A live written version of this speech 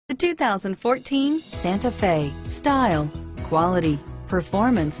The 2014 Santa Fe. Style, quality,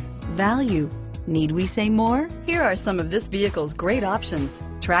 performance, value. Need we say more? Here are some of this vehicle's great options: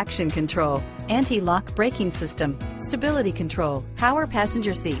 traction control, anti-lock braking system, stability control, power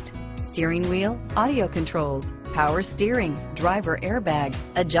passenger seat, steering wheel audio controls, power steering, driver airbag,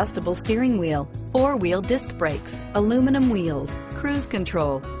 adjustable steering wheel, four-wheel disc brakes, aluminum wheels, cruise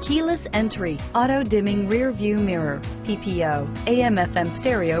control, keyless entry, auto-dimming rear view mirror, PPO, AM/FM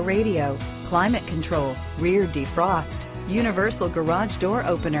stereo radio, climate control, rear defrost, universal garage door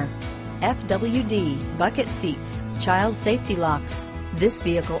opener, FWD, bucket seats, child safety locks. This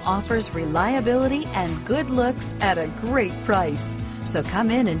vehicle offers reliability and good looks at a great price. So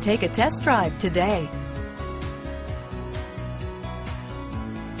come in and take a test drive today.